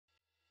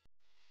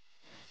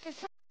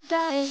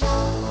die.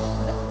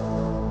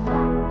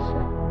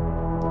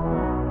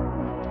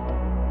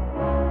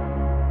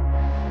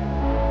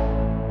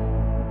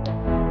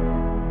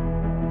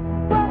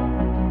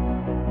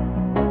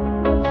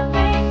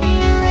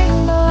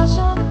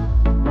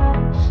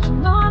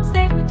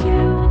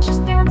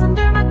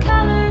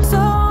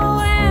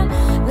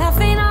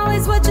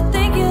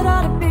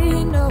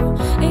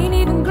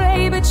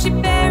 She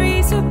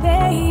buries her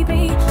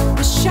baby,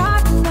 the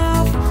sharp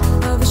knife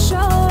of a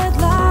short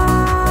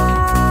life.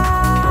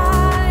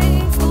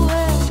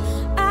 Well,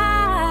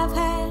 I've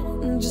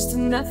had just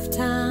enough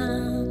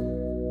time.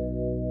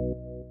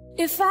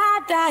 If I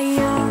die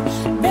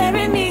young,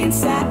 bury me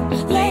inside,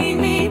 lay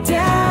me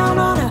down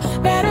on a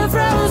bed of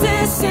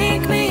roses,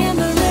 sink me in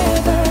the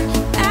river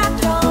at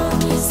dawn,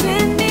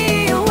 send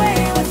me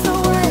away with the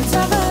words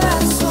of a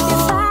love song.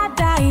 If I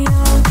die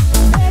young,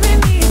 bury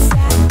me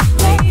inside,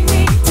 lay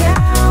me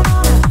down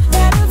on a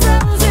bed of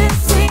roses,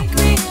 sink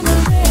me in the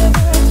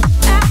river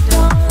at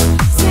dawn,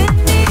 send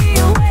me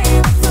away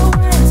with the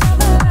words of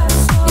a love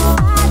song.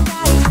 If I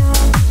die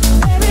young,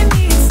 bury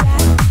me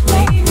inside,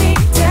 lay me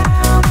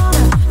down on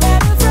a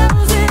bed of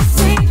roses,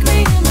 sink me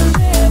in the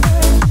river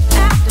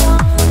at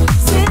dawn,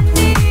 send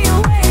me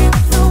away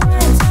with the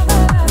words of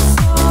a love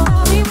song.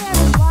 I'll be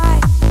wearing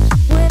white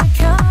when I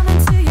come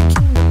into your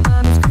kingdom.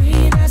 I'm as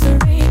green as the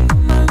rain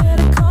on my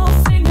little cold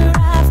finger.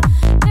 I've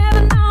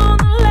never known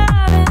the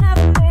loving of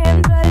a man,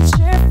 but it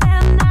sure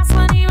felt nice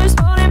when he was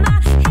holding my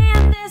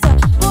hand. There's a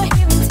boy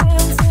here in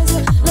town says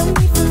he'll love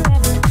me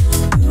forever.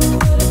 Who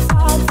would have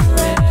thought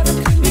forever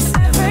could be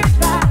severed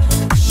by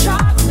a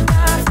sharp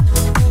knife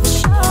of a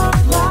short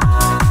life?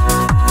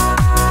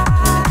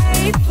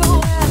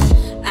 Well,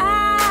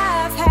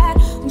 I've had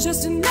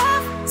just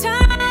enough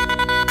time.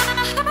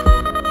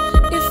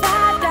 If I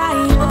die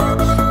young,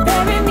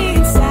 bury me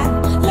inside,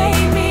 lay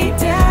me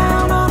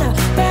down on a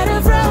bed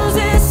of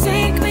roses,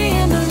 sink me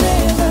in the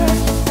river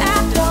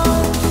at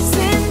dawn,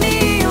 send me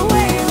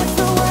away with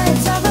the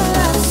words of a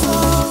love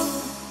song.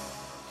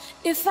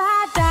 If I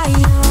die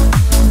young.